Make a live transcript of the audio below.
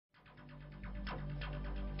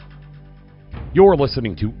You're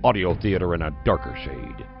listening to audio theater in a darker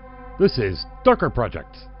shade. This is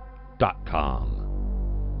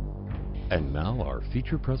darkerprojects.com. And now our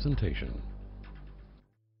feature presentation.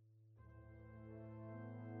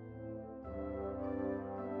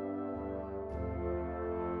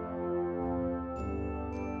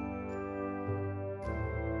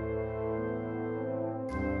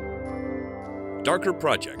 Darker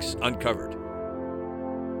Projects Uncovered.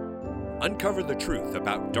 Uncover the truth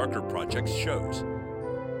about Darker Projects shows.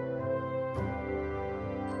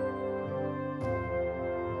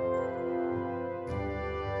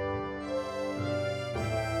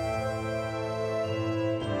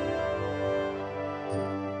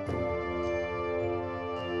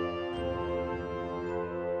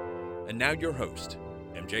 And now your host,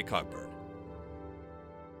 MJ Cogburn.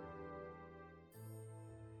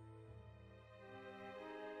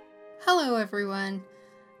 Hello everyone.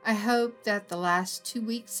 I hope that the last 2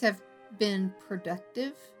 weeks have been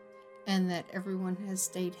productive and that everyone has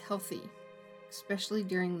stayed healthy, especially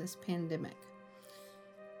during this pandemic.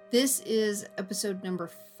 This is episode number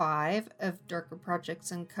 5 of Darker Projects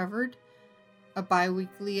Uncovered, a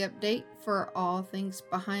bi-weekly update for all things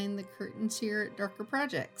behind the curtains here at Darker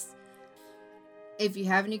Projects. If you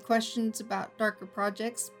have any questions about Darker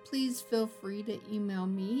Projects, please feel free to email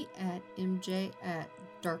me at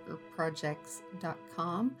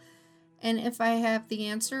mj@darkerprojects.com. And if I have the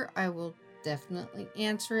answer, I will definitely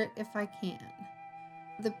answer it if I can.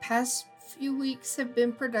 The past few weeks have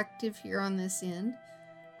been productive here on this end.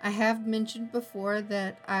 I have mentioned before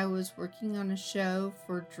that I was working on a show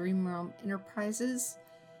for Dream Realm Enterprises.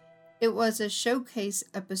 It was a showcase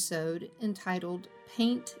episode entitled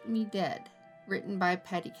Paint Me Dead, written by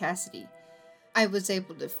Patty Cassidy. I was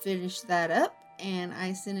able to finish that up and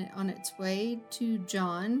I sent it on its way to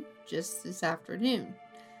John just this afternoon.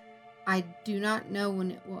 I do not know when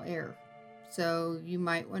it will air, so you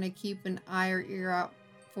might want to keep an eye or ear out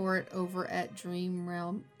for it over at Dream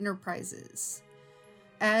Realm Enterprises.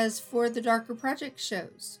 As for the Darker Project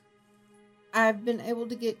shows, I've been able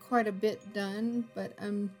to get quite a bit done, but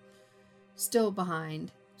I'm still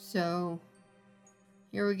behind, so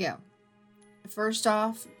here we go. First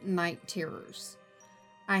off, Night Terrors.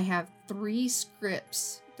 I have 3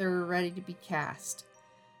 scripts that are ready to be cast.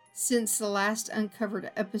 Since the last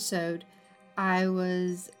uncovered episode, I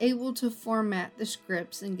was able to format the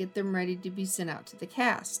scripts and get them ready to be sent out to the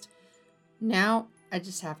cast. Now, I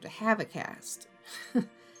just have to have a cast.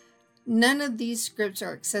 None of these scripts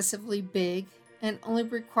are excessively big and only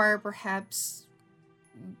require perhaps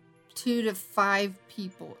 2 to 5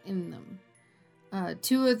 people in them.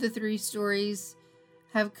 2 of the 3 stories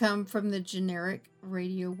have come from the generic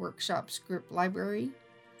Radio Workshop script library,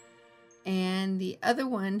 and the other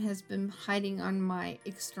one has been hiding on my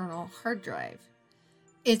external hard drive.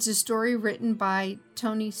 It's a story written by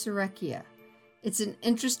Tony Serecchia. It's an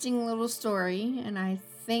interesting little story, and I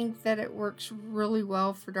think that it works really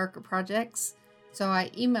well for Darker Projects, so I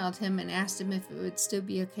emailed him and asked him if it would still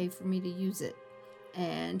be okay for me to use it,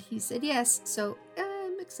 and he said yes, so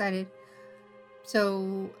I'm excited.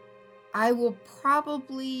 So I will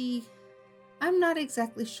probably, I'm not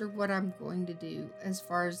exactly sure what I'm going to do as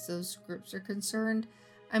far as those scripts are concerned.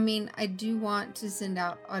 I mean, I do want to send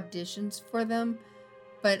out auditions for them,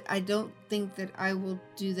 but I don't think that I will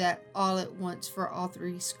do that all at once for all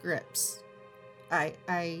 3 scripts.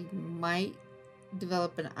 I might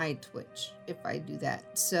develop an eye twitch if I do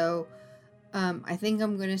that. So I think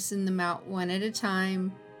I'm going to send them out one at a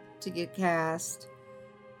time to get cast,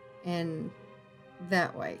 and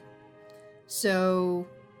that way. So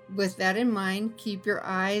with that in mind, keep your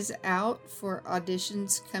eyes out for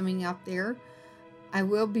auditions coming out there. I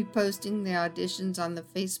will be posting the auditions on the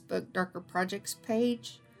Facebook Darker Projects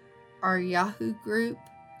page, our Yahoo group,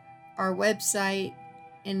 our website,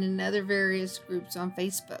 and in other various groups on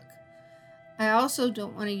Facebook. I also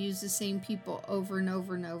don't want to use the same people over and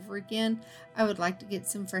over and over again. I would like to get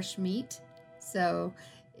some fresh meat. So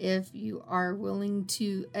if you are willing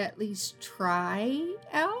to at least try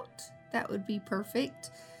out, that would be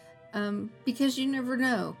perfect. Because you never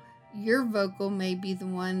know. Your vocal may be the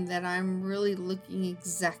one that I'm really looking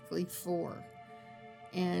exactly for.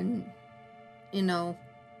 And, you know,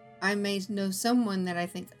 I may know someone that I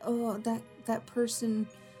think, oh, that person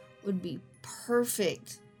would be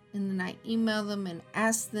perfect. And then I email them and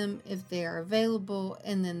ask them if they are available,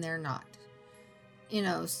 and then they're not. You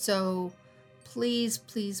know, so please,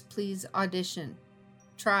 please, please audition.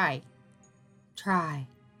 Try.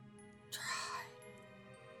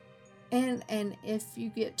 And if you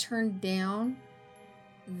get turned down,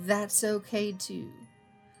 that's okay too.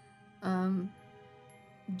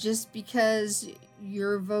 just because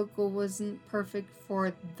your vocal wasn't perfect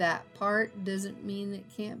for that part doesn't mean it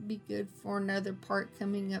can't be good for another part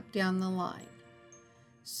coming up down the line.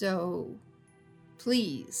 So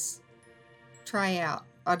please try out,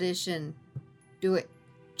 audition, do it.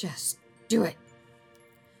 Just do it.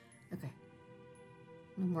 Okay.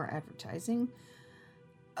 No more advertising.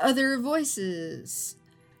 Other Voices.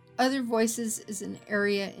 Other Voices is an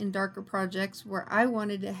area in Darker Projects where I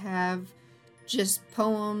wanted to have just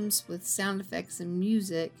poems with sound effects and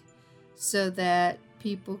music so that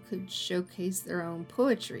people could showcase their own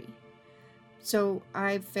poetry. So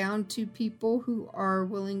I found 2 people who are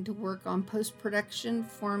willing to work on post-production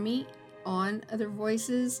for me on Other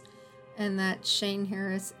Voices, and that's Shane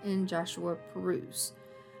Harris and Joshua Peruse.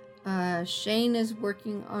 Shane is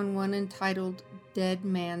working on one entitled Dead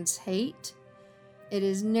Man's Hate. It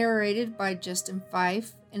is narrated by Justin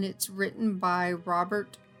Fife, and it's written by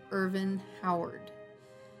Robert Irvin Howard.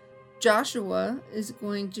 Joshua is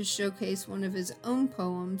going to showcase one of his own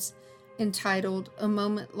poems entitled A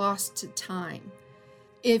Moment Lost to Time.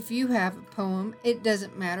 If you have a poem, it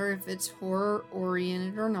doesn't matter if it's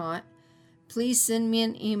horror-oriented or not, please send me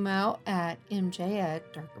an email at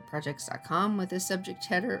mj@darkerprojects.com with a subject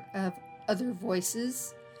header of Other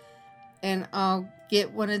Voices, and I'll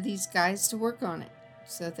get one of these guys to work on it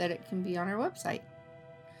so that it can be on our website.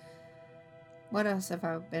 What else have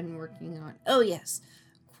I been working on? Oh yes,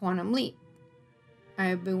 Quantum Leap. I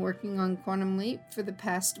have been working on Quantum Leap for the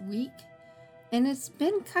past week, and it's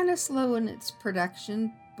been kind of slow in its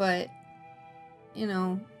production, but you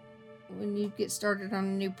know, when you get started on a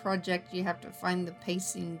new project, you have to find the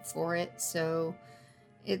pacing for it, so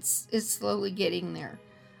it's slowly getting there.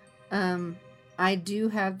 I do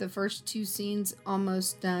have the first 2 scenes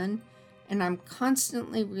almost done, and I'm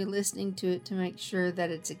constantly re-listening to it to make sure that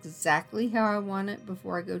it's exactly how I want it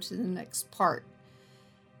before I go to the next part.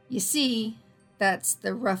 You see, that's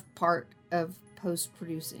the rough part of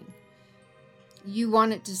post-producing. You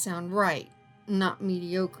want it to sound right, not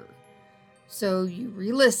mediocre. So you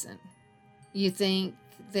re-listen. You think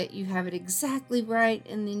that you have it exactly right,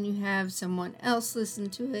 and then you have someone else listen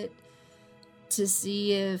to it to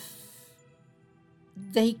see if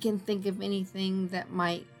they can think of anything that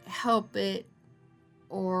might help it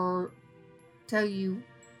or tell you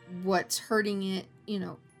what's hurting it,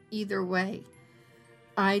 either way.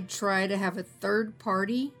 I try to have a third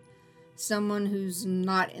party, someone who's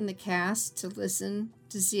not in the cast, to listen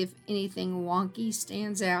to see if anything wonky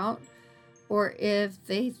stands out or if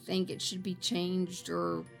they think it should be changed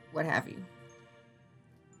or what have you.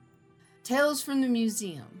 Tales from the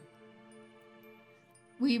Museum.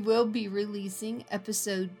 We will be releasing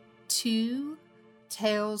episode 2,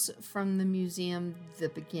 Tales from the Museum, The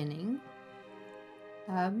Beginning,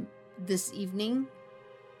 this evening,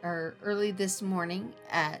 or early this morning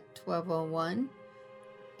at 12:01.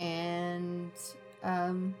 And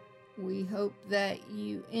we hope that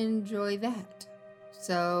you enjoy that.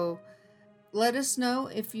 So let us know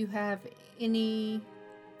if you have any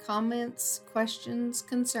comments, questions,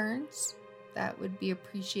 concerns. That would be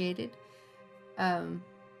appreciated.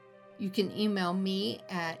 You can email me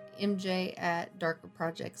at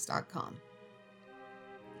mj@darkerprojects.com.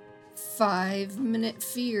 5-Minute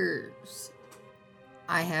Fears.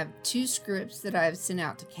 I have 2 scripts that I've sent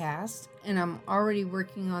out to cast, and I'm already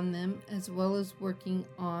working on them, as well as working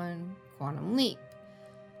on Quantum Leap.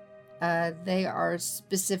 They are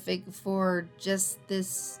specific for just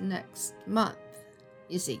this next month,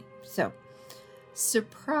 you see. So,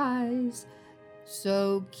 surprise!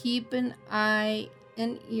 So keep an eye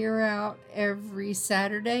and ear out every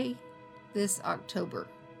Saturday this October.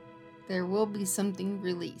 There will be something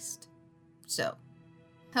released. So,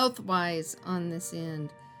 health-wise on this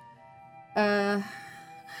end,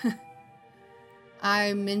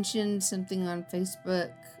 I mentioned something on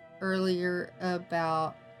Facebook earlier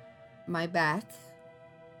about my back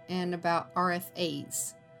and about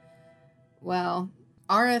RFAs. Well,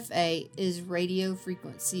 RFA is radio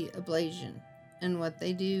frequency ablation, and what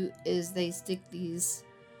they do is they stick these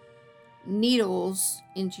needles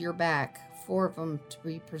into your back, 4 of them to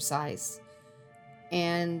be precise,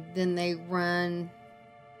 and then they run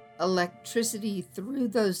electricity through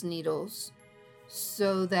those needles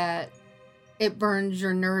so that it burns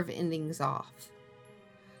your nerve endings off.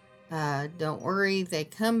 Don't worry, they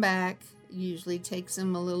come back. It usually takes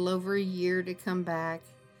them a little over a year to come back,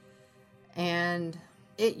 and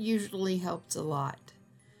it usually helps a lot.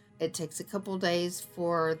 It takes a couple days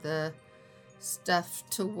for the stuff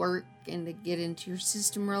to work and to get into your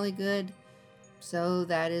system really good. So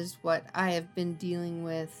that is what I have been dealing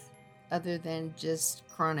with, other than just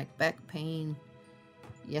chronic back pain.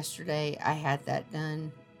 Yesterday I had that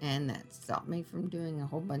done, and that stopped me from doing a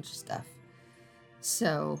whole bunch of stuff.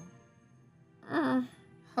 So,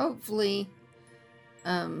 hopefully,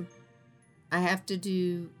 I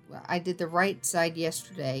did the right side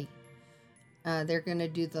yesterday. They're going to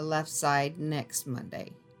do the left side next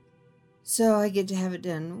Monday. So I get to have it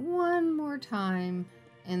done one more time,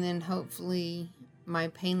 and then hopefully my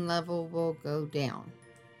pain level will go down.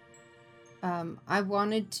 I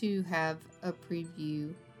wanted to have a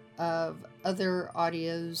preview of other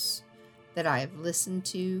audios that I've listened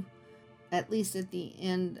to, at least at the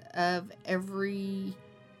end of every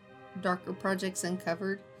Darker Projects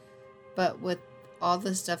Uncovered. But with all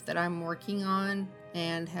the stuff that I'm working on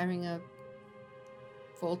and having a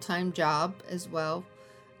full-time job as well,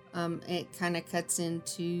 it kind of cuts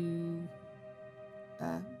into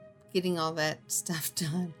getting all that stuff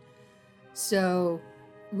done. So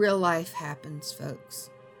real life happens, folks,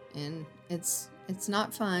 and it's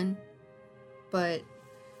not fun, but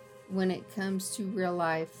when it comes to real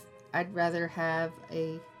life, I'd rather have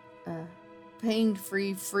a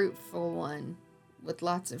pain-free, fruitful one with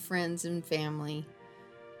lots of friends and family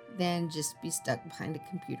than just be stuck behind a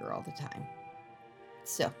computer all the time.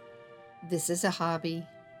 So this is a hobby.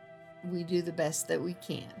 We do the best that we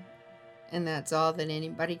can, and that's all that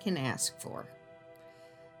anybody can ask for.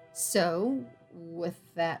 So with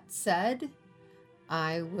that said,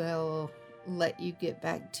 I will let you get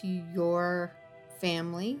back to your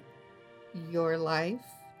family, your life,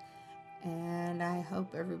 and I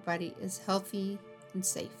hope everybody is healthy and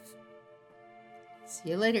safe. See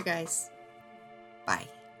you later, guys. Bye.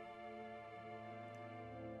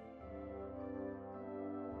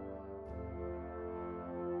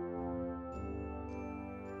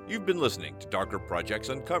 You've been listening to Darker Projects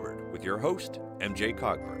Uncovered with your host, MJ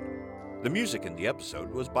Cogburn. The music in the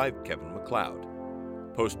episode was by Kevin MacLeod.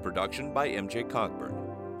 Post-production by MJ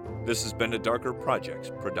Cogburn. This has been a Darker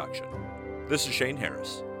Projects production. This is Shane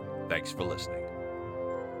Harris. Thanks for listening.